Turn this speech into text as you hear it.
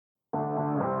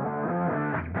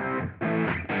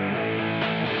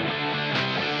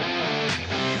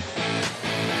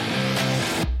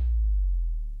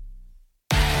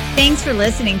Thanks for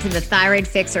listening to the Thyroid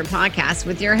Fixer podcast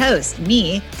with your host,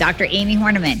 me, Dr. Amy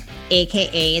Horniman,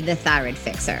 aka the Thyroid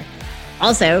Fixer.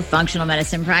 Also, functional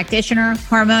medicine practitioner,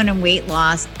 hormone and weight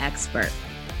loss expert.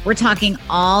 We're talking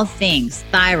all things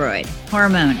thyroid,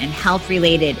 hormone, and health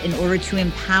related in order to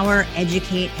empower,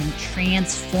 educate, and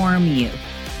transform you.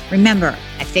 Remember,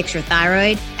 I fix your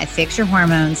thyroid, I fix your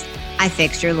hormones, I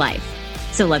fix your life.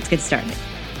 So let's get started.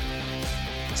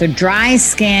 So dry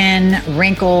skin,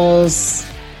 wrinkles,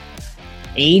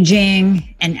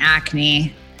 aging, and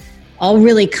acne all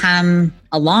really come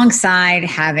alongside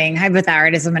having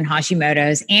hypothyroidism and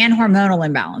Hashimoto's and hormonal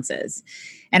imbalances.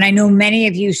 And I know many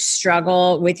of you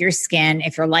struggle with your skin.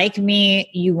 If you're like me,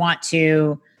 you want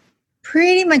to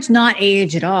pretty much not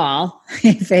age at all,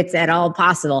 if it's at all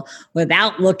possible,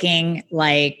 without looking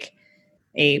like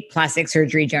a plastic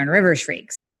surgery Joan Rivers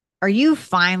freak. Are you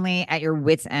finally at your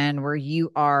wit's end where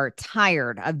you are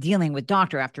tired of dealing with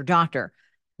doctor after doctor?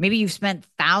 Maybe you've spent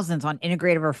thousands on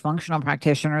integrative or functional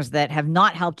practitioners that have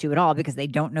not helped you at all because they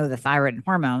don't know the thyroid and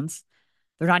hormones.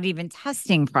 They're not even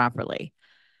testing properly.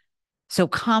 So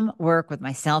come work with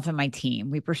myself and my team.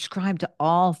 We prescribe to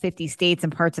all 50 states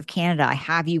and parts of Canada. I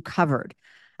have you covered.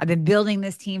 I've been building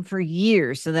this team for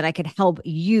years so that I could help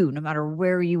you no matter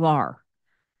where you are.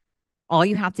 All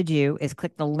you have to do is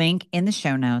click the link in the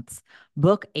show notes,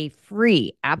 book a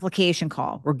free application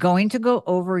call. We're going to go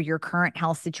over your current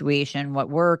health situation, what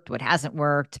worked, what hasn't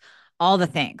worked, all the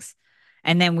things.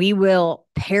 And then we will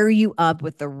pair you up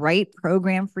with the right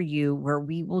program for you where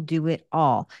we will do it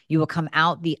all. You will come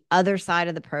out the other side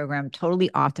of the program, totally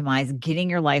optimized, getting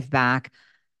your life back.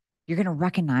 You're going to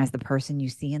recognize the person you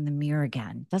see in the mirror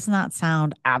again. Doesn't that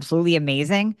sound absolutely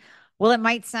amazing? Well, it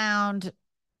might sound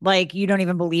like you don't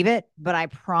even believe it, but I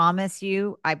promise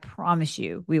you,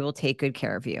 we will take good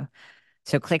care of you.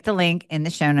 So click the link in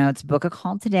the show notes, book a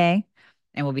call today,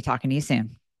 and we'll be talking to you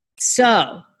soon.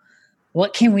 So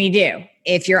what can we do?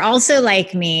 If you're also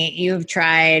like me, you've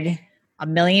tried a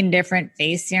million different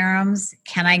face serums.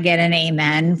 Can I get an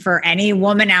amen for any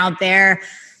woman out there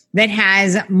that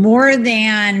has more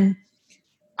than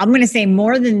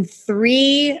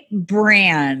 3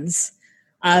 brands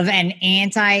of an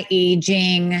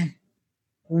anti-aging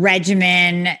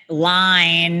regimen,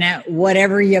 line,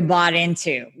 whatever you bought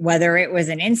into, whether it was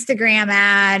an Instagram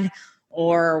ad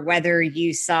or whether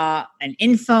you saw an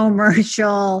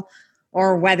infomercial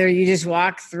or whether you just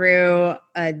walked through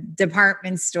a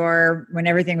department store when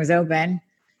everything was open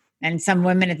and some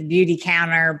women at the beauty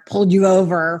counter pulled you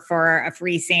over for a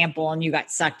free sample and you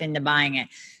got sucked into buying it.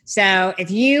 So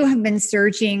if you have been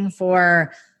searching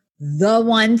for the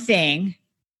one thing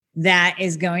that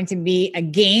is going to be a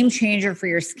game changer for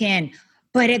your skin,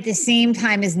 but at the same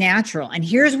time is natural. And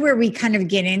here's where we kind of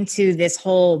get into this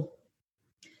whole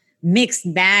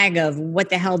mixed bag of what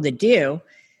the hell to do.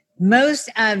 Most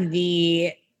of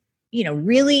the,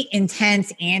 really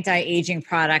intense anti-aging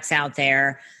products out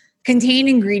there contain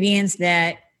ingredients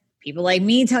that people like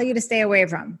me tell you to stay away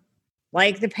from,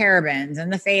 like the parabens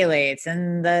and the phthalates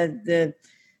and the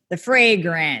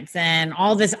fragrance and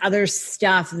all this other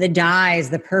stuff, the dyes,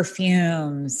 the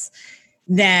perfumes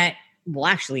that will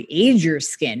actually age your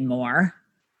skin more,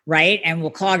 right? And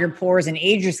will clog your pores and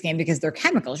age your skin because they're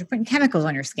chemicals. You're putting chemicals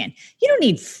on your skin. You don't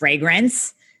need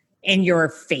fragrance in your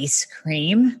face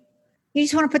cream. You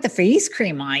just want to put the face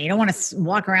cream on. You don't want to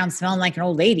walk around smelling like an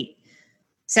old lady.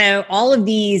 So all of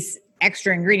these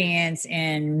extra ingredients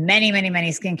in many, many, many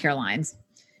skincare lines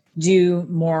do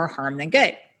more harm than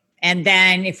good. And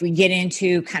then if we get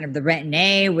into kind of the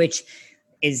retin-A, which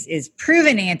is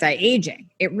proven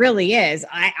anti-aging, it really is.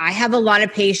 I have a lot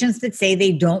of patients that say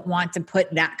they don't want to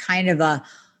put that kind of a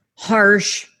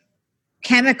harsh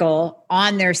chemical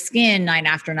on their skin night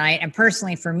after night. And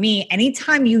personally, for me,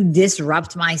 anytime you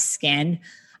disrupt my skin,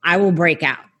 I will break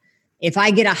out. If I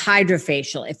get a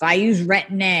hydrofacial, if I use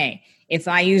retin-A, if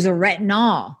I use a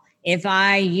retinol, if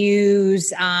I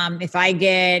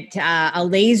get a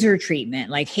laser treatment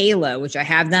like Halo, which I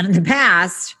have done in the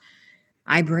past,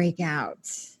 I break out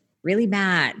really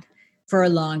bad for a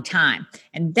long time.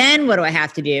 And then what do I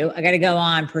have to do? I got to go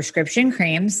on prescription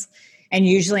creams and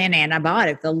usually an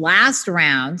antibiotic. The last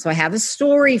round, so I have a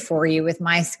story for you with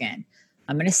my skin.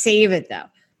 I'm going to save it though.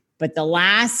 But the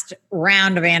last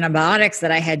round of antibiotics that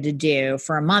I had to do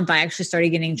for a month, I actually started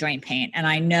getting joint pain. And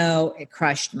I know it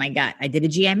crushed my gut. I did a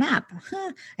GI map.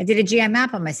 I did a GI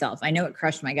map on myself. I know it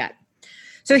crushed my gut.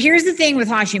 So here's the thing with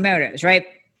Hashimoto's, right?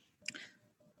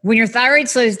 When your thyroid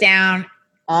slows down,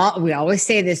 we always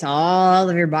say this, all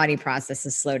of your body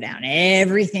processes slow down.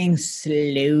 Everything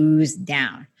slows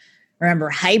down.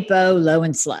 Remember, hypo, low,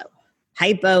 and slow.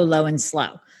 Hypo, low, and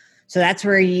slow. So that's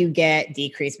where you get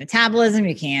decreased metabolism.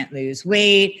 You can't lose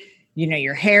weight.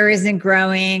 Your hair isn't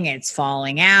growing, it's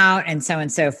falling out, and so on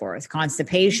and so forth.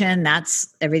 Constipation,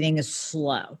 everything is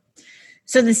slow.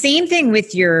 So the same thing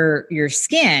with your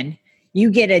skin,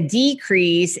 you get a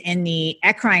decrease in the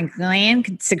eccrine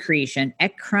gland secretion,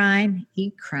 eccrine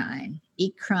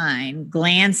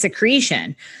gland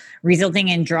secretion, resulting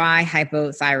in dry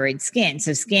hypothyroid skin.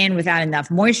 So skin without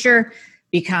enough moisture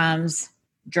becomes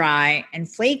dry and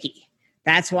flaky.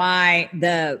 That's why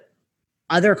the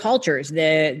other cultures,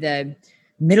 the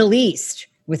Middle East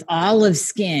with olive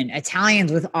skin,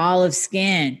 Italians with olive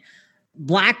skin,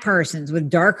 Black persons with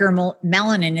darker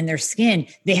melanin in their skin,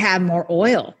 they have more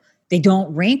oil. They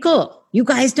don't wrinkle. You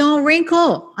guys don't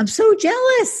wrinkle. I'm so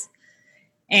jealous.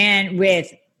 And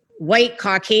with white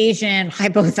Caucasian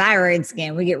hypothyroid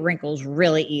skin, we get wrinkles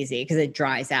really easy because it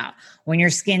dries out. When your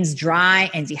skin's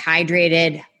dry and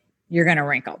dehydrated, you're going to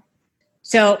wrinkle.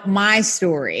 So my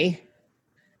story,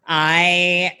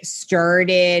 I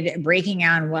started breaking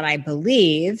out what I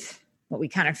believe, what we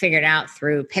kind of figured out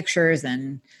through pictures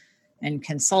and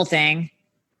consulting,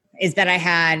 is that I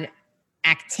had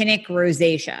actinic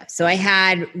rosacea. So I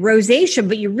had rosacea,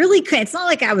 but you really couldn't, it's not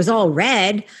like I was all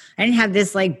red. I didn't have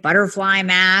this like butterfly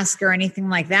mask or anything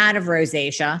like that of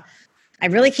rosacea. I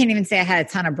really can't even say I had a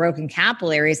ton of broken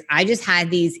capillaries. I just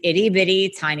had these itty bitty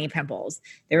tiny pimples.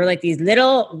 They were like these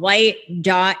little white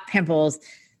dot pimples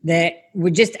that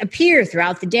would just appear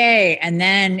throughout the day. And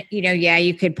then,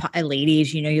 you could,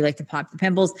 ladies, you like to pop the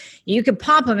pimples. You could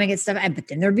pop them and get stuff, but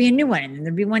then there'd be a new one, and then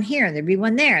there'd be one here, and there'd be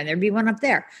one there, and there'd be one up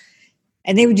there.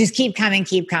 And they would just keep coming.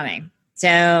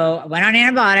 So I went on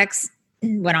antibiotics,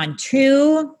 went on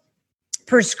 2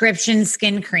 prescription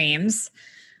skin creams,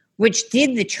 which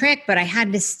did the trick, but I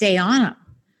had to stay on them.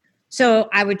 So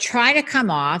I would try to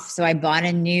come off. So I bought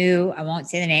a new, I won't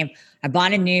say the name, I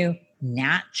bought a new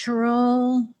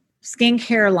natural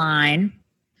skincare line,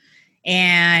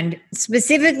 and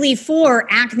specifically for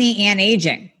acne and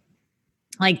aging.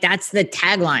 Like that's the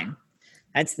tagline.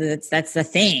 That's the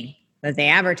thing that they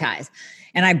advertise.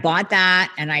 And I bought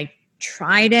that and I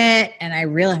tried it, and I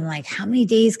realized, I'm like, how many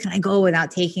days can I go without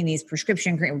taking these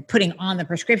prescription creams, putting on the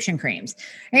prescription creams?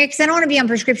 Right? Because I don't want to be on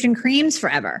prescription creams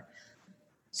forever.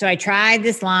 So I tried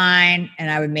this line, and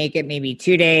I would make it maybe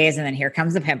 2 days, and then here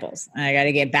comes the pimples. And I got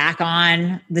to get back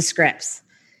on the scripts.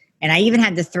 And I even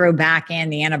had to throw back in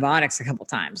the antibiotics a couple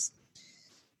times.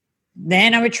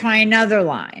 Then I would try another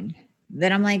line.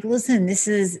 Then I'm like, listen, this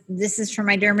is from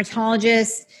my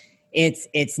dermatologist.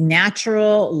 It's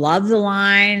natural. Love the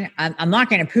line. I'm not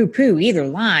going to poo-poo either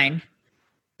line,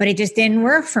 but it just didn't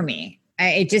work for me.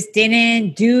 It just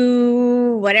didn't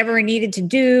do whatever it needed to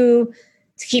do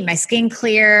to keep my skin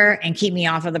clear and keep me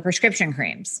off of the prescription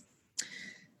creams.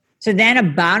 So then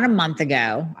about a month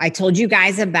ago, I told you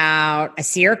guys about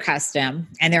Acere Custom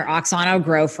and their Oxano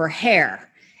Grow for hair.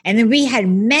 And then we had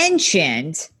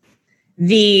mentioned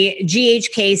the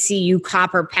GHKCU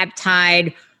copper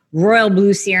peptide, royal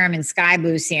blue serum, and sky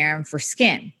blue serum for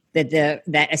skin that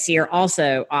Acere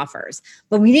also offers.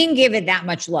 But we didn't give it that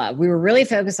much love. We were really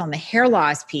focused on the hair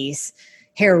loss piece,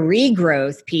 hair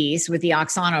regrowth piece with the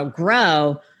Oxano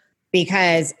Grow,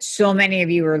 because so many of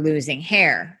you are losing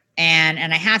hair. And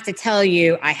I have to tell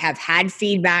you, I have had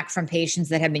feedback from patients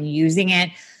that have been using it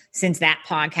since that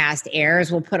podcast airs.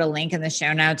 We'll put a link in the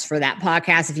show notes for that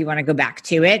podcast if you want to go back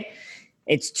to it.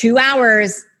 It's 2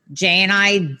 hours. Jay and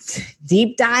I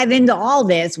deep dive into all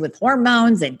this with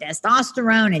hormones and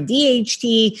testosterone and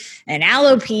DHT and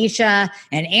alopecia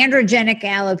and androgenic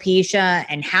alopecia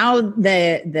and how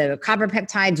the copper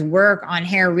peptides work on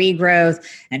hair regrowth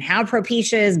and how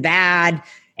Propecia is bad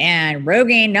and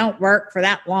Rogaine don't work for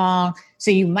that long. So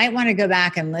you might want to go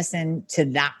back and listen to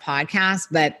that podcast.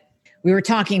 But we were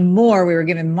talking more. We were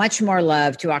giving much more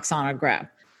love to Oxano Grow.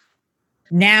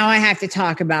 Now I have to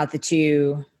talk about the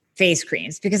 2 face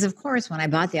creams, because of course, when I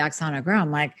bought the Oxano Grow, I'm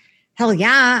like, hell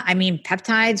yeah. I mean,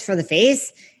 peptides for the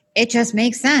face, it just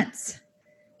makes sense.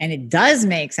 And it does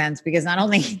make sense because not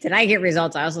only did I get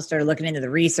results, I also started looking into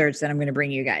the research that I'm going to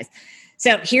bring you guys.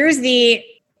 So here's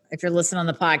if you're listening on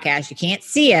the podcast, you can't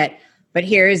see it, but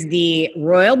here's the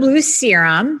royal blue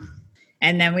serum.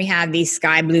 And then we have the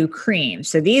sky blue cream.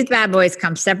 So these bad boys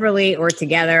come separately or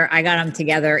together. I got them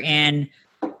together in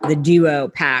the duo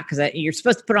pack because you're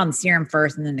supposed to put on the serum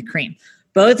first and then the cream.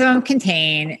 Both of them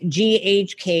contain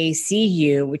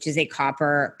GHKCU, which is a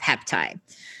copper peptide.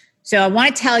 So I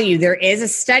want to tell you, there is a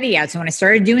study out. So when I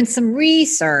started doing some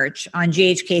research on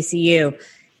GHKCU,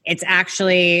 it's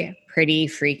actually pretty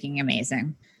freaking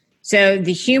amazing. So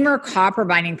the humor copper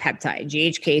binding peptide,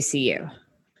 GHKCU,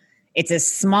 It's a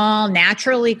small,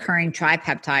 naturally occurring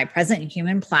tripeptide present in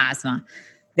human plasma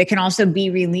that can also be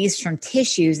released from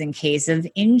tissues in case of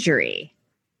injury.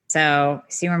 So,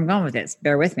 see where I'm going with this?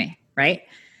 Bear with me, right?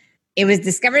 It was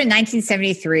discovered in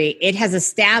 1973. It has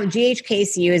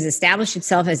GHKCU has established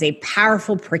itself as a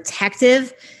powerful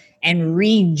protective and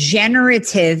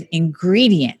regenerative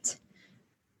ingredient,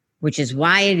 which is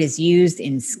why it is used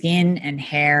in skin and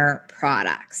hair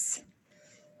products.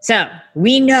 So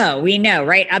we know,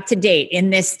 right, up to date in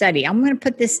this study. I'm going to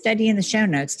put this study in the show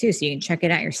notes too, so you can check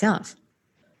it out yourself.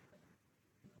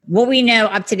 What we know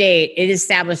up to date, it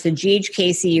established that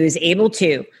GHKCU is able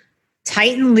to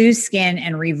tighten loose skin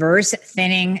and reverse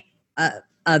thinning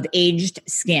of aged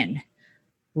skin,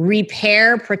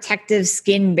 repair protective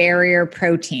skin barrier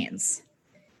proteins,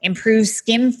 improve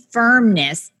skin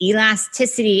firmness,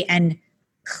 elasticity, and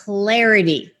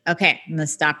clarity. Okay, I'm going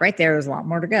to stop right there. There's a lot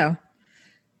more to go.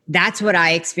 That's what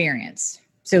I experienced.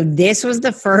 So this was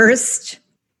the first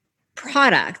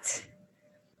product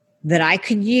that I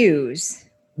could use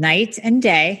night and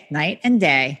day,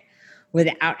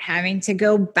 without having to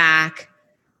go back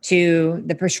to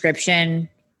the prescription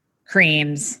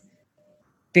creams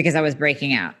because I was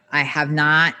breaking out. I have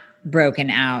not broken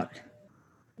out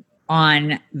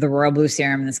on the Royal Blue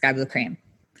Serum and the Sky Blue Cream.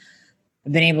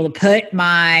 I've been able to put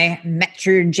my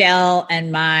Metrogel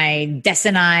and my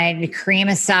Desinide cream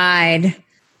aside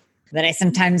that I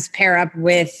sometimes pair up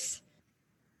with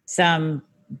some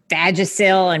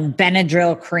Vagisil and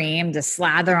Benadryl cream to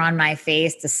slather on my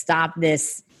face to stop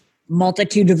this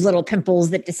multitude of little pimples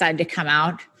that decide to come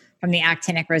out from the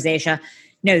actinic rosacea.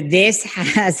 No, this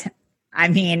has,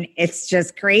 it's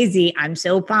just crazy. I'm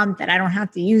so pumped that I don't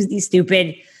have to use these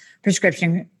stupid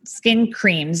prescription skin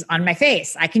creams on my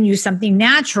face. I can use something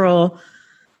natural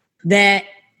that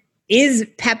is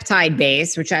peptide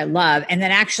based, which I love, and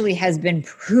that actually has been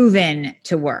proven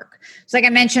to work. So like I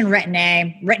mentioned,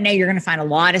 Retin-A, you're going to find a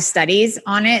lot of studies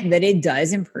on it that it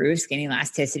does improve skin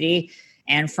elasticity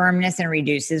and firmness and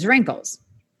reduces wrinkles.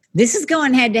 This is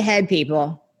going head to head,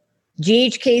 people.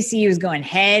 GHKCU is going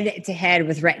head to head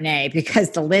with Retin-A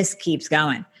because the list keeps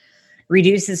going.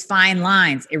 Reduces fine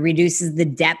lines. It reduces the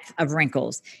depth of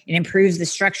wrinkles. It improves the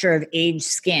structure of aged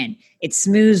skin. It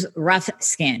smooths rough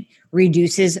skin,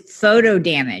 reduces photo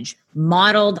damage,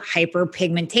 mottled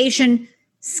hyperpigmentation,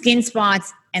 skin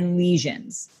spots, and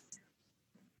lesions.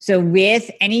 So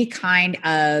with any kind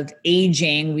of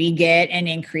aging, we get an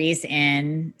increase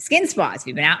in skin spots. If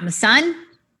you've been out in the sun,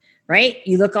 right?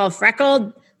 You look all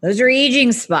freckled. Those are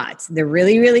aging spots. They're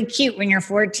really, really cute when you're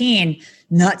 14,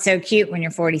 not so cute when you're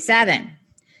 47.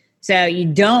 So you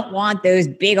don't want those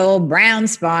big old brown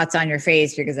spots on your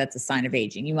face because that's a sign of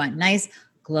aging. You want nice,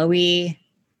 glowy,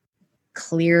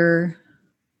 clear,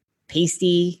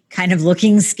 pasty kind of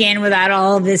looking skin without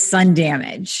all of this sun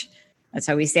damage. That's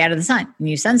how we stay out of the sun and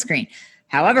use sunscreen.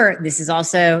 However, this is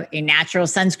also a natural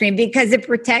sunscreen because it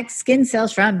protects skin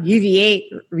cells from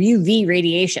UV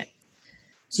radiation.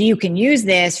 So you can use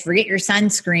this, forget your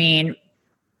sunscreen.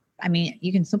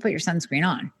 You can still put your sunscreen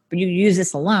on, but you use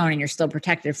this alone and you're still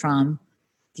protected from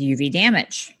the UV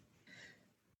damage.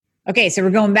 Okay, so we're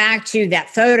going back to that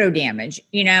photo damage.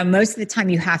 Most of the time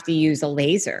you have to use a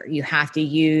laser. You have to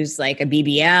use like a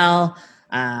BBL,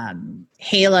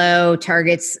 Halo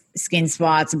targets skin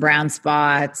spots, brown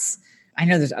spots. I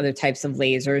know there's other types of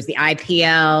lasers, the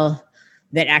IPL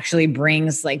that actually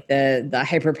brings like the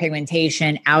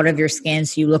hyperpigmentation out of your skin.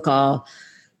 So you look all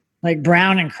like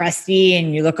brown and crusty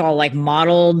and you look all like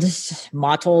mottled,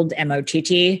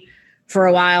 M-O-T-T for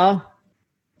a while.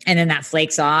 And then that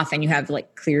flakes off and you have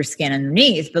like clear skin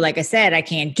underneath. But like I said, I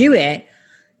can't do it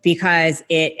because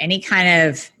any kind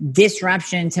of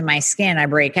disruption to my skin, I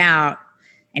break out.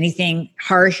 Anything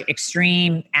harsh,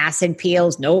 extreme, acid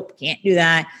peels, nope, can't do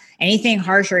that. Anything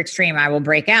harsh or extreme, I will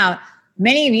break out.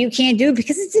 Many of you can't do it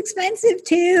because it's expensive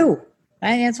too.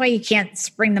 And that's why you can't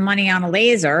spring the money on a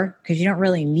laser because you don't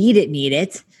really need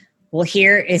it. Well,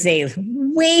 here is a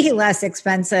way less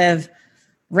expensive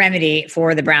remedy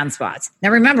for the brown spots.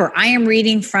 Now, remember, I am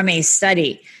reading from a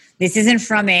study. This isn't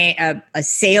from a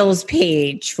sales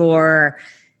page for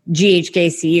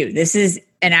GHKCU. This is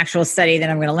an actual study that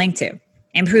I'm going to link to.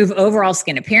 Improve overall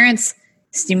skin appearance,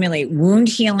 stimulate wound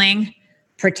healing,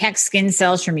 protect skin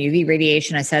cells from UV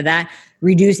radiation. I said that.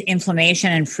 Reduce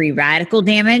inflammation and free radical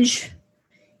damage.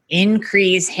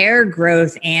 Increase hair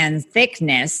growth and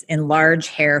thickness in large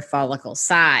hair follicle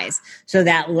size. So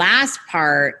that last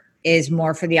part is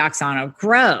more for the Oxano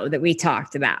Grow that we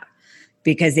talked about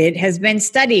because it has been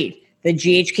studied. The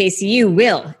GHKCU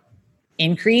will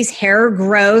increase hair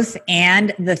growth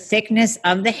and the thickness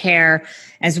of the hair,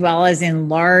 as well as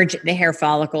enlarge the hair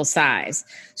follicle size.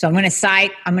 So I'm going to side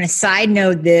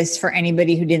note this for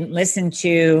anybody who didn't listen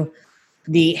to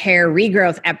the hair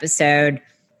regrowth episode.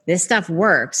 This stuff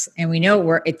works, and we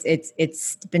know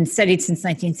it's been studied since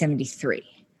 1973.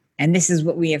 And this is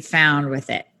what we have found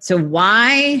with it. So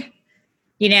why,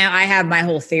 I have my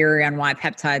whole theory on why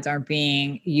peptides aren't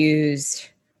being used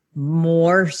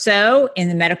more so in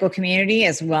the medical community,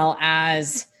 as well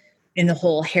as in the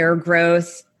whole hair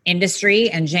growth industry.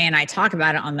 And Jay and I talk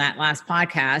about it on that last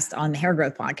podcast, on the hair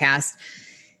growth podcast.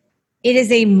 It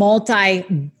is a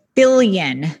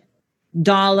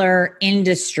multi-billion-dollar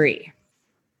industry.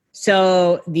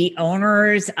 So the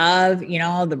owners of, the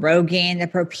Rogaine, the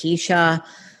Propecia,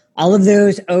 all of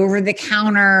those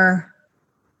over-the-counter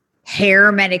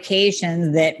hair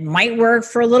medications that might work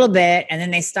for a little bit and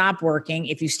then they stop working.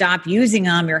 If you stop using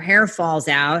them, your hair falls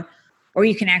out, or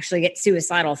you can actually get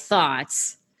suicidal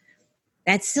thoughts.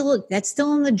 That's still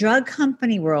in the drug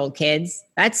company world, kids.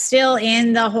 That's still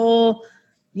in the whole,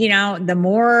 the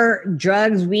more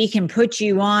drugs we can put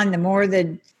you on, the more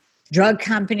the drug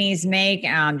companies make.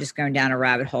 I'm just going down a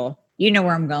rabbit hole. You know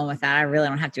where I'm going with that. I really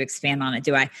don't have to expand on it,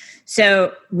 do I?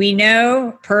 So we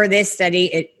know per this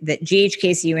study that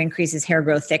GHKCU increases hair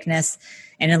growth thickness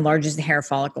and enlarges the hair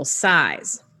follicle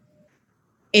size.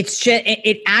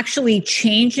 It actually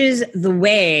changes the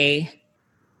way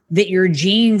that your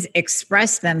genes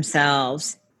express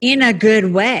themselves in a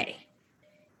good way,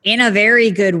 in a very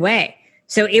good way.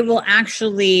 So it will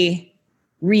actually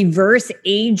reverse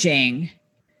aging,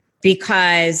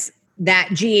 because that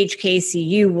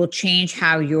GHKCU will change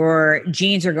how your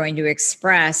genes are going to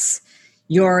express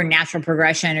your natural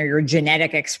progression or your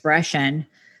genetic expression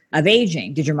of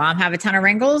aging. Did your mom have a ton of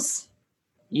wrinkles?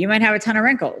 You might have a ton of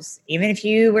wrinkles, even if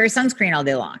you wear sunscreen all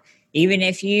day long, even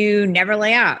if you never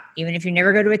lay out, even if you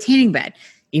never go to a tanning bed,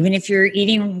 even if you're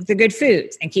eating the good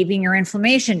foods and keeping your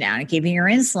inflammation down and keeping your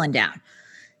insulin down.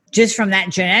 Just from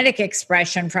that genetic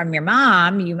expression from your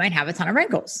mom, you might have a ton of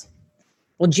wrinkles.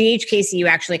 Well, GHKCU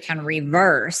actually can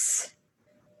reverse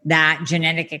that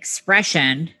genetic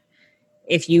expression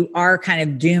if you are kind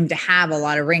of doomed to have a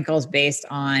lot of wrinkles based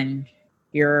on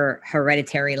your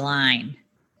hereditary line.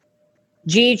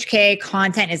 GHK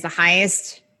content is the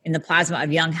highest in the plasma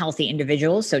of young, healthy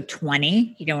individuals. So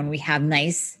 20, when we have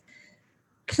nice,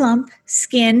 plump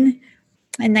skin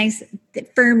and nice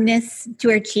firmness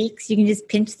to our cheeks, you can just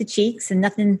pinch the cheeks and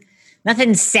nothing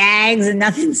sags and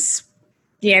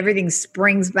everything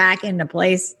springs back into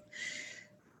place.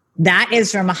 That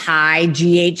is from a high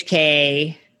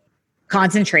GHK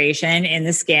concentration in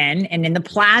the skin and in the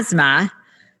plasma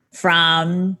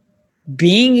from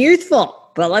being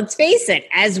youthful. But let's face it,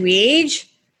 as we age,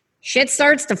 shit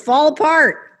starts to fall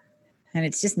apart and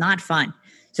it's just not fun.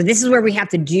 So this is where we have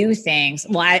to do things.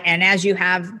 Well, and as you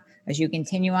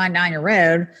continue on down your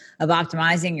road of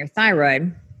optimizing your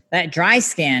thyroid, that dry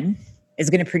skin is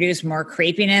going to produce more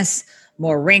crepiness,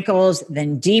 more wrinkles,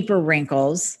 then deeper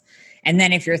wrinkles. And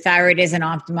then if your thyroid isn't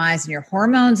optimized and your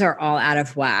hormones are all out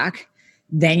of whack,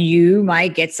 then you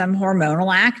might get some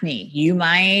hormonal acne. You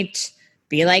might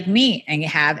be like me and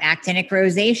have actinic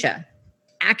rosacea,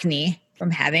 acne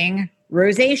from having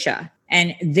rosacea.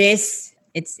 And this,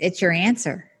 it's your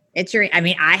answer.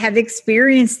 I have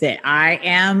experienced it. I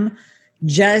am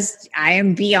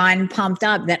beyond pumped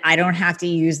up that I don't have to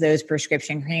use those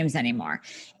prescription creams anymore.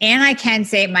 And I can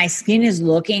say my skin is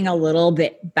looking a little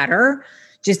bit better,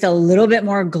 just a little bit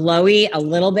more glowy, a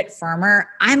little bit firmer.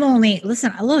 I'm only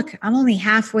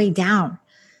halfway down.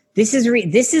 These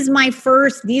are my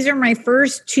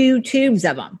first 2 tubes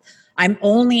of them. I'm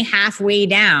only halfway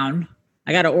down.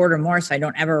 I got to order more so I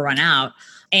don't ever run out.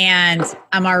 And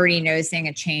I'm already noticing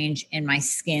a change in my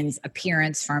skin's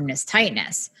appearance, firmness,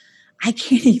 tightness. I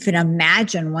can't even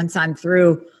imagine once I'm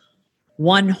through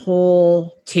one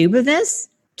whole tube of this.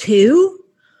 2?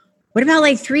 What about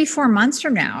like 3-4 months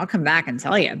from now? I'll come back and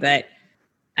tell you, but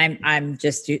I'm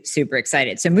just super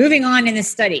excited. So moving on in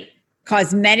this study,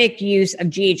 cosmetic use of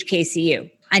GHKCU.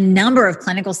 A number of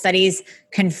clinical studies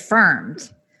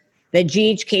confirmed that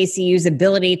GHKCU's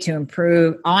ability to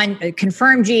improve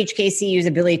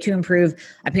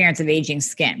appearance of aging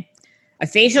skin. A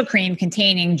facial cream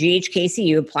containing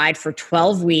GHKCU applied for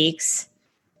 12 weeks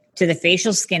to the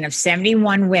facial skin of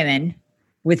 71 women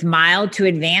with mild to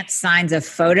advanced signs of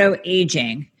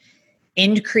photoaging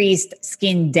increased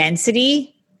skin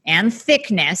density and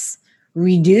thickness,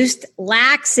 reduced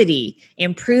laxity,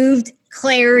 improved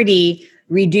clarity,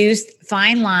 reduced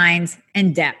fine lines,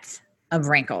 and depth of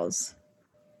wrinkles.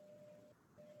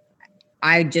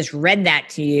 I just read that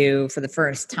to you for the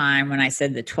first time when I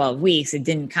said the 12 weeks. It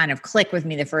didn't kind of click with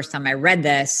me the first time I read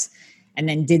this and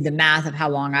then did the math of how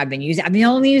long I've been using. I've been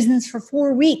only using this for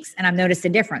 4 weeks and I've noticed a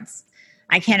difference.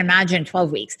 I can't imagine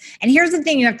 12 weeks. And here's the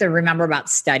thing you have to remember about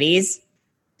studies.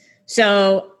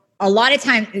 So a lot of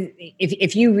times,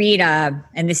 if you read,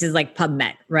 and this is like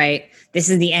PubMed, right? This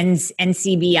is the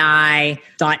ncbi.nih.gov.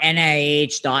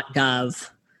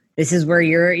 This is where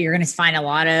you're going to find a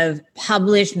lot of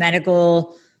published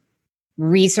medical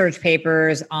research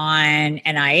papers on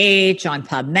NIH, on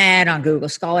PubMed, on Google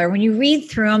Scholar. When you read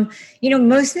through them,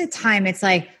 most of the time it's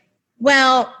like,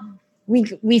 well,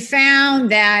 we found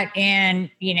that in,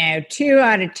 2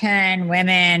 out of 10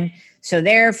 women, so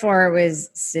therefore it was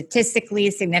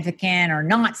statistically significant or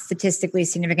not statistically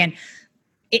significant.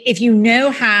 If you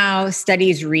know how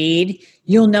studies read,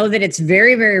 you'll know that it's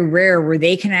very, very rare where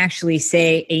they can actually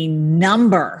say a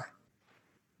number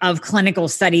of clinical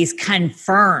studies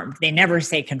confirmed. They never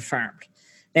say confirmed.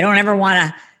 They don't ever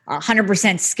want to,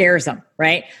 100% scares them,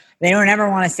 right? They don't ever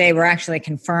want to say we're actually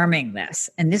confirming this.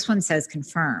 And this one says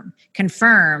confirmed.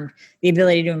 Confirmed the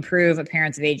ability to improve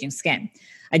appearance of aging skin.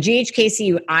 A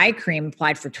GHKCU eye cream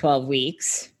applied for 12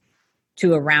 weeks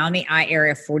to around the eye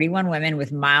area of 41 women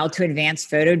with mild to advanced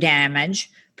photo damage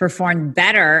performed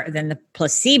better than the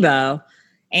placebo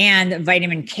and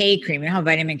vitamin K cream. You know how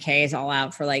vitamin K is all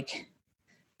out for like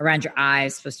around your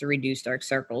eyes, supposed to reduce dark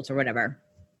circles or whatever.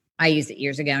 I used it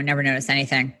years ago, never noticed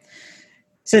anything.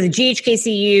 So the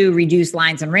GHKCU reduced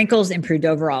lines and wrinkles, improved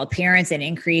overall appearance, and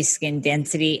increased skin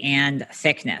density and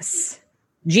thickness.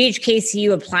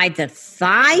 GHKCU applied to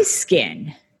thigh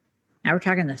skin. Now we're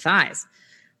talking the thighs.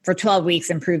 For 12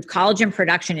 weeks, improved collagen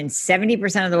production in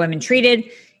 70% of the women treated,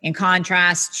 in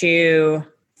contrast to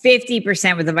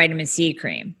 50% with the vitamin C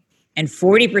cream and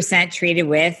 40% treated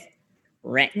with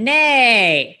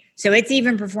Retin-A. So it's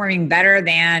even performing better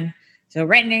than, so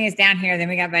Retin-A is down here, then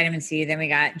we got vitamin C, then we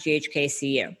got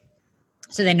GHKCU.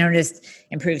 So they noticed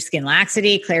improved skin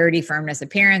laxity, clarity, firmness,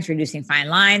 appearance, reducing fine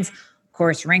lines,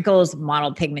 coarse wrinkles,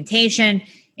 mottled pigmentation,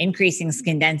 increasing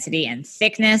skin density and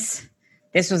thickness.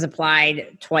 This was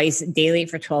applied twice daily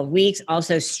for 12 weeks.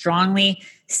 Also strongly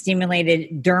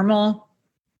stimulated dermal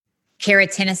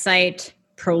keratinocyte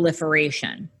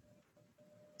proliferation.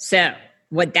 So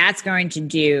what that's going to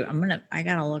do, I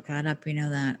got to look that up. You know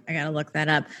that. I got to look that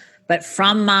up. But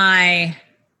from my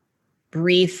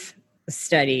brief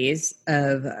studies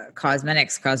of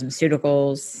cosmetics,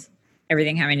 cosmeceuticals,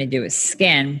 everything having to do with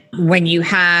skin, when you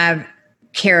have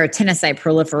keratinocyte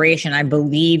proliferation, I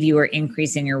believe you are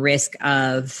increasing your risk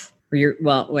of,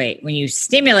 when you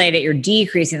stimulate it, you're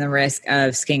decreasing the risk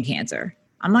of skin cancer.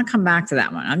 I'm going to come back to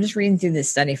that one. I'm just reading through this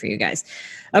study for you guys.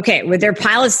 Okay, with their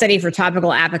pilot study for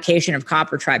topical application of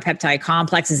copper tripeptide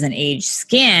complexes in aged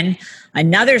skin,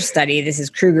 another study, this is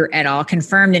Kruger et al.,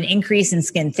 confirmed an increase in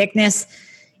skin thickness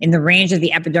in the range of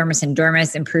the epidermis and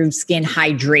dermis, improved skin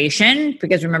hydration,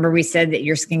 because remember we said that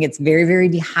your skin gets very, very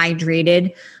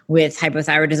dehydrated with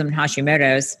hypothyroidism and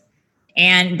Hashimoto's.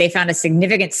 And they found a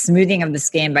significant smoothing of the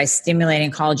skin by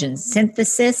stimulating collagen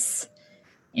synthesis,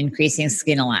 increasing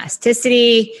skin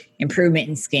elasticity, improvement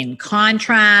in skin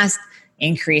contrast,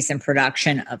 increase in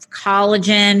production of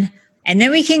collagen. And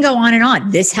then we can go on and on.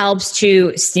 This helps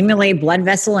to stimulate blood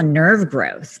vessel and nerve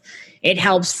growth. It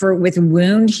helps with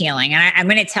wound healing. And I'm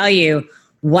going to tell you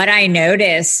what I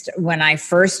noticed when I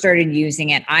first started using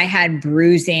it. I had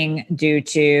bruising due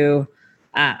to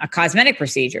a cosmetic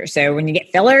procedure. So when you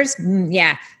get fillers,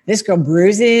 this girl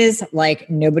bruises like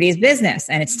nobody's business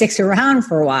and it sticks around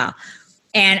for a while.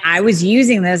 And I was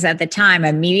using this at the time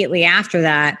immediately after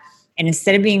that. And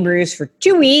instead of being bruised for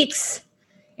 2 weeks,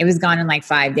 it was gone in like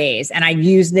 5 days. And I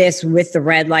used this with the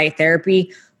red light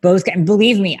therapy. And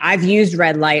believe me, I've used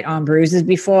red light on bruises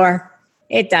before.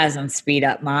 It doesn't speed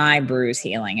up my bruise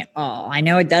healing at all. I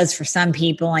know it does for some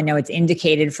people. I know it's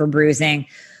indicated for bruising,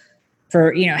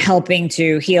 for, helping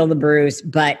to heal the bruise,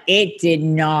 but it did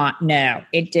not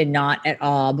at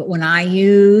all. But when I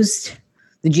used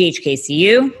the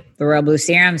GHKCU, the Royal Blue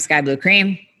Serum, Sky Blue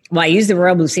Cream, I used the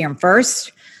Royal Blue Serum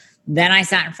first, then I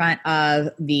sat in front of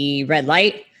the red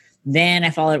light, then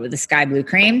I followed it with the Sky Blue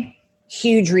Cream.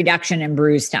 Huge reduction in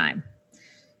bruise time.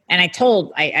 And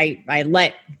I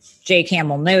let Jay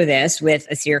Campbell know this with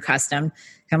Asir Custom.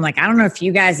 I'm like, I don't know if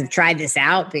you guys have tried this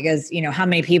out because, how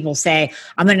many people say,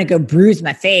 I'm going to go bruise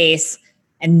my face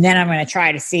and then I'm going to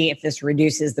try to see if this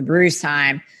reduces the bruise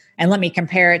time. And let me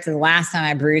compare it to the last time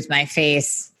I bruised my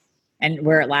face and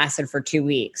where it lasted for 2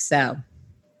 weeks. So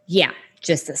yeah,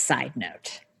 just a side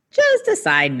note.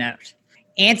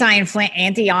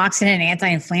 Antioxidant and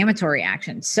anti-inflammatory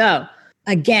action. So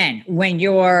again, when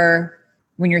you're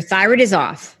when your thyroid is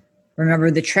off,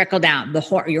 remember the trickle down,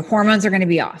 your hormones are going to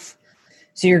be off.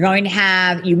 So you're going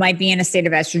to you might be in a state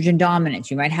of estrogen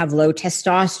dominance. You might have low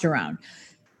testosterone.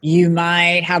 You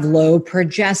might have low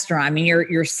progesterone. I mean,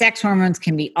 your sex hormones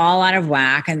can be all out of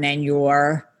whack. And then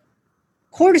your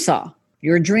cortisol,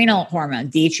 your adrenal hormone,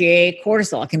 DHEA,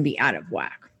 cortisol can be out of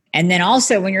whack. And then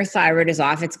also when your thyroid is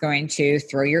off, it's going to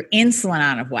throw your insulin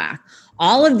out of whack.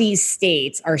 All of these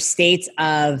states are states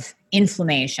of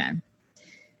inflammation.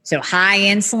 So high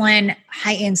insulin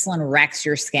wrecks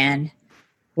your skin.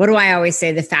 What do I always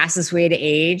say? The fastest way to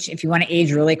age, if you want to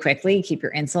age really quickly, keep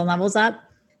your insulin levels up.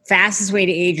 Fastest way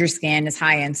to age your skin is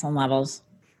high insulin levels.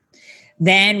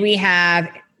 Then we have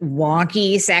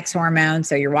wonky sex hormones.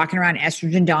 So you're walking around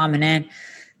estrogen dominant.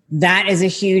 That is a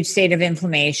huge state of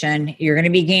inflammation. You're going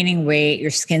to be gaining weight.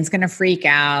 Your skin's going to freak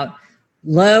out.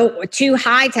 Too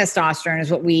high testosterone is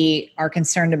what we are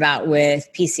concerned about with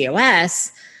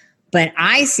PCOS. But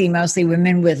I see mostly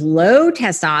women with low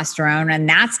testosterone, and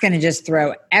that's going to just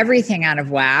throw everything out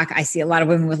of whack. I see a lot of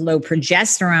women with low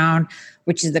progesterone,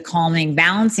 which is the calming,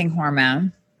 balancing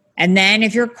hormone. And then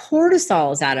if your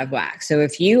cortisol is out of whack, so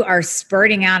if you are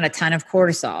spurting out a ton of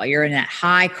cortisol, you're in that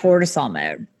high cortisol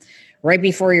mode, right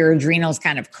before your adrenals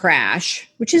kind of crash,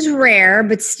 which is rare,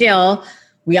 but still,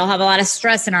 we all have a lot of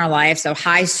stress in our life. So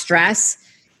high stress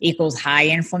equals high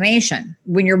inflammation.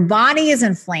 When your body is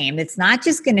inflamed, it's not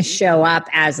just going to show up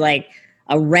as like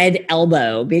a red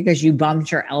elbow because you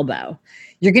bumped your elbow.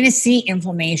 You're going to see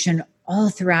inflammation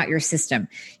all throughout your system.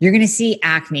 You're going to see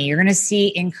acne. You're going to see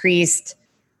increased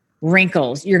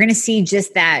wrinkles. You're going to see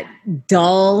just that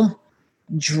dull,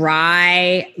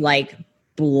 dry, like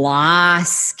blah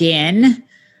skin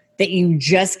that you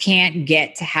just can't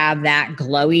get to have that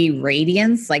glowy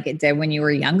radiance like it did when you were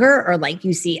younger, or like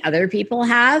you see other people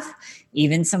have,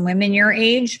 even some women your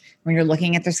age. When you're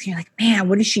looking at their skin, you're like, man,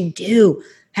 what does she do?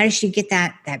 How does she get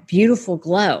that beautiful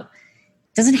glow?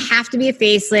 Doesn't have to be a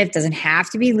facelift, doesn't have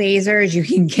to be lasers. You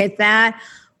can get that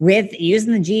with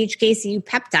using the GHKCU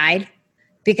peptide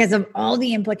because of all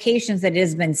the implications that it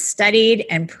has been studied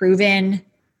and proven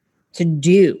to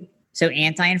do. So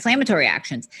anti-inflammatory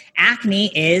actions.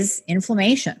 Acne is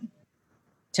inflammation.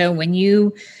 So when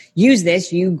you use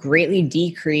this, you greatly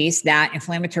decrease that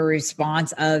inflammatory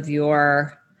response of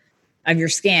your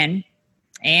skin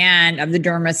and of the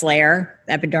dermis layer,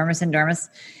 epidermis and dermis,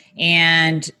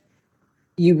 and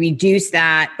you reduce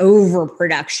that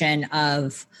overproduction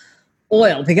of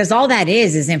oil, because all that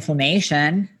is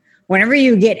inflammation. Whenever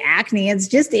you get acne, it's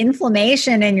just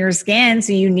inflammation in your skin.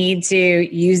 So you need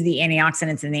to use the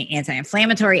antioxidants and the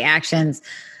anti-inflammatory actions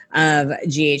of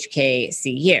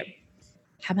GHKCU.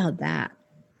 How about that?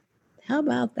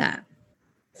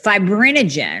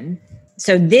 Fibrinogen.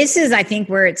 So this is, I think,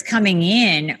 where it's coming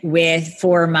in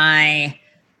for my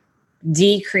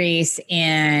decrease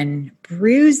in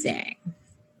bruising,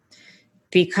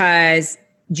 because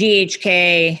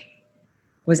GHK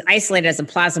was isolated as a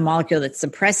plasma molecule that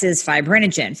suppresses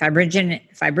fibrinogen.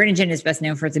 Fibrinogen is best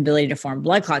known for its ability to form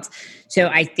blood clots. So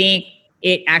I think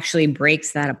it actually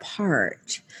breaks that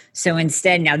apart. So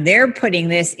instead, now they're putting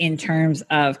this in terms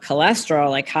of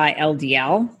cholesterol, like high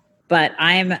LDL, but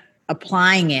I'm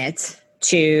applying it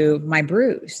to my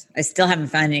bruise. I still haven't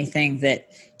found anything that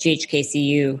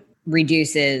GHKCU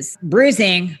reduces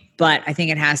bruising, but I think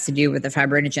it has to do with the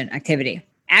fibrinogen activity.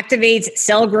 Activates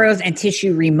cell growth and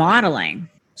tissue remodeling.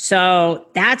 So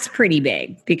that's pretty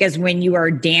big, because when you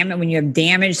have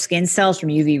damaged skin cells from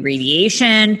UV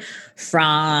radiation,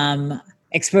 from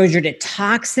exposure to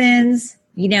toxins,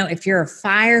 if you're a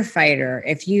firefighter,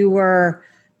 if you were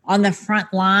on the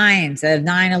front lines of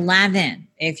 9/11,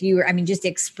 if you were, just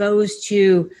exposed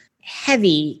to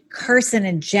heavy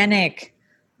carcinogenic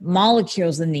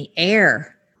molecules in the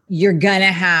air, you're going to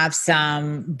have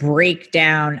some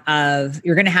breakdown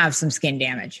you're going to have some skin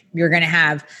damage. You're going to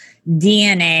have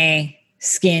DNA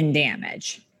skin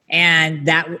damage. And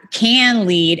that can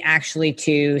lead actually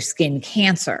to skin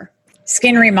cancer.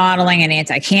 Skin remodeling and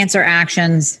anti-cancer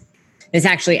actions. This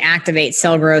actually activates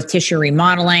cell growth, tissue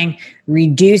remodeling,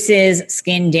 reduces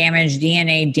skin damage,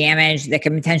 DNA damage that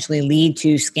can potentially lead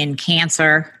to skin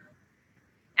cancer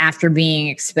after being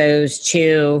exposed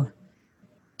to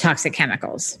toxic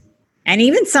chemicals. And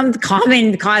even some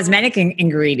common cosmetic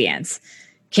ingredients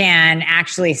can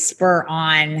actually spur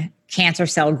on cancer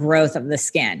cell growth of the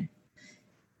skin.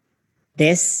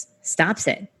 This stops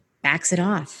it, backs it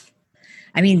off.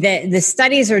 The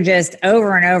studies are just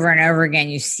over and over and over again.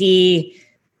 You see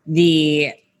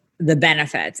the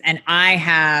benefits. And I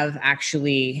have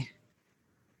actually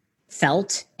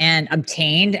felt and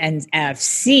obtained and have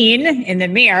seen in the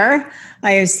mirror.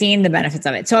 I have seen the benefits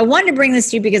of it. So I wanted to bring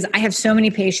this to you because I have so many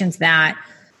patients that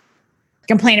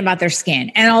complain about their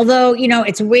skin. And although,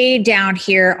 it's way down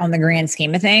here on the grand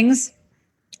scheme of things,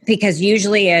 because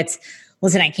usually it's,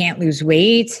 listen, I can't lose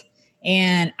weight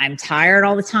and I'm tired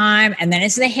all the time. And then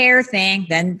it's the hair thing,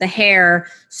 then the hair.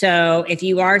 So if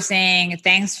you are saying,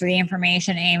 thanks for the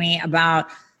information, Amy, about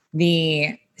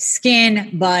the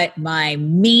skin, but my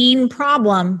main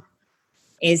problem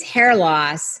is hair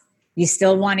loss, you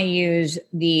still want to use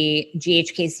the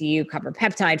GHKCU copper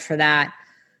peptide for that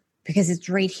because it's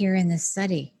right here in this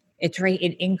study. It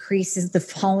increases the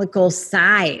follicle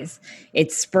size.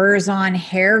 It spurs on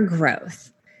hair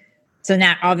growth. So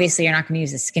now obviously you're not going to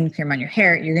use a skin cream on your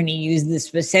hair. You're going to use the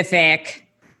specific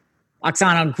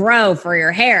Oxano Grow for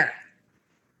your hair.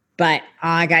 But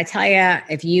I got to tell you,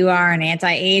 if you are an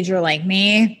anti-ager like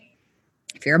me,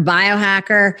 if you're a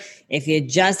biohacker, if you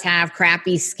just have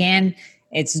crappy skin,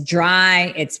 it's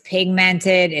dry, it's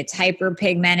pigmented, it's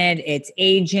hyperpigmented, it's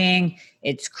aging,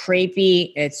 it's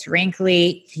crepey, it's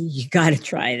wrinkly, you got to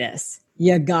try this.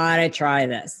 You got to try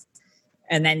this.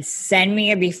 And then send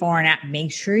me a before and after.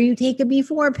 Make sure you take a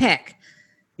before pic.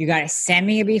 You got to send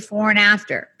me a before and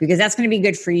after because that's going to be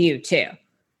good for you too.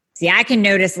 See, I can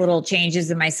notice little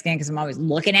changes in my skin because I'm always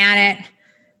looking at it.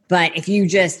 But if you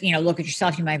just, look at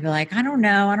yourself, you might be like, I don't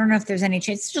know if there's any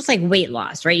change. It's just like weight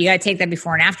loss, right? You got to take that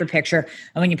before and after picture.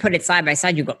 And when you put it side by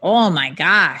side, you go, oh my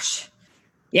gosh.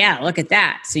 Yeah, look at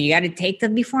that. So you got to take the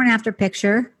before and after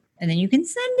picture and then you can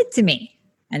send it to me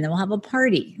and then we'll have a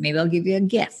party. Maybe I'll give you a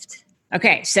gift.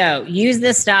 Okay, so use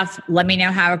this stuff. Let me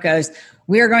know how it goes.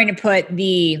 We are going to put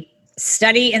the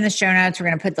study in the show notes. We're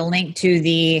going to put the link to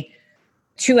the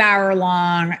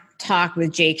 2-hour-long talk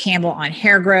with Jay Campbell on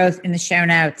hair growth in the show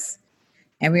notes.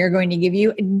 And we are going to give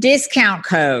you a discount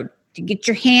code to get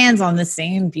your hands on the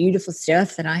same beautiful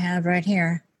stuff that I have right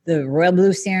here. The Royal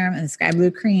Blue Serum and the Sky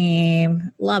Blue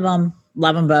Cream. Love them.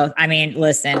 Love them both. I mean,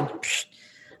 listen,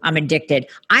 I'm addicted.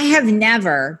 I have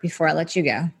never, before I let you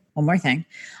go, one more thing.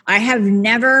 I have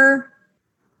never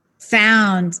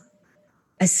found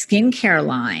a skincare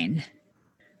line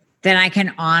that I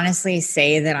can honestly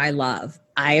say that I love.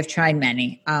 I have tried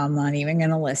many. I'm not even going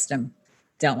to list them.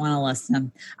 Don't want to list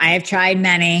them. I have tried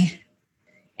many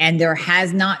and there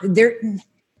has not, when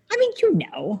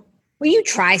you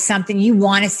try something, you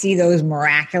want to see those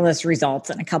miraculous results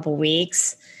in a couple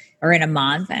weeks or in a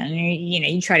month. And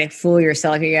you try to fool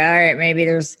yourself. You go, all right, maybe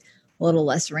there's a little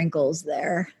less wrinkles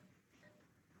there.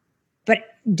 But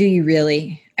do you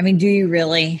really?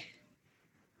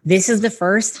 This is the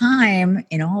first time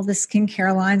in all the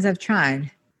skincare lines I've tried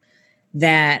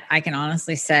that I can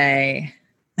honestly say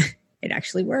it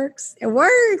actually works. It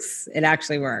works. It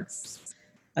actually works.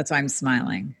 That's why I'm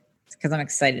smiling. It's because I'm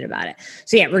excited about it.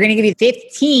 So yeah, we're going to give you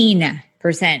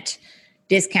 15%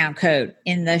 discount code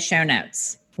in the show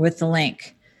notes with the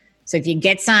link. So if you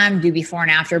get some, do before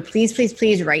and after, please, please,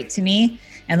 please write to me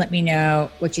and let me know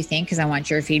what you think because I want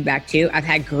your feedback too. I've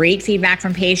had great feedback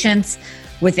from patients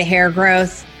with the hair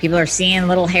growth. People are seeing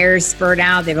little hairs spurt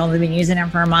out. They've only been using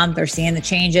them for a month. They're seeing the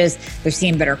changes. They're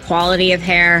seeing better quality of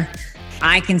hair.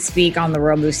 I can speak on the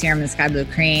Royal Blue Serum and the Sky Blue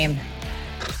Cream.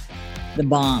 The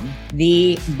bomb.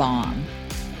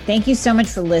 Thank you so much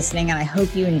for listening, and I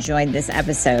hope you enjoyed this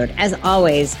episode. As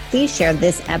always, please share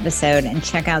this episode and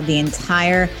check out the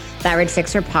entire Thyroid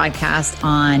Fixer podcast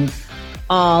on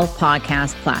all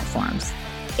podcast platforms.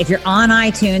 If you're on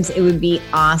iTunes, it would be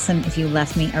awesome if you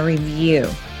left me a review.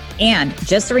 And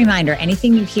just a reminder,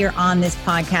 anything you hear on this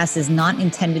podcast is not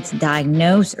intended to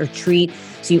diagnose or treat,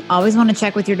 so you always want to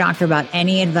check with your doctor about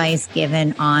any advice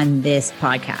given on this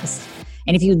podcast.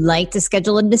 And if you'd like to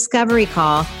schedule a discovery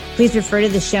call, please refer to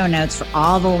the show notes for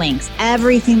all the links.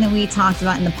 Everything that we talked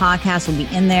about in the podcast will be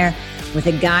in there with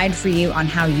a guide for you on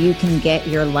how you can get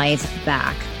your life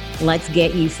back. Let's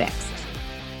get you fixed.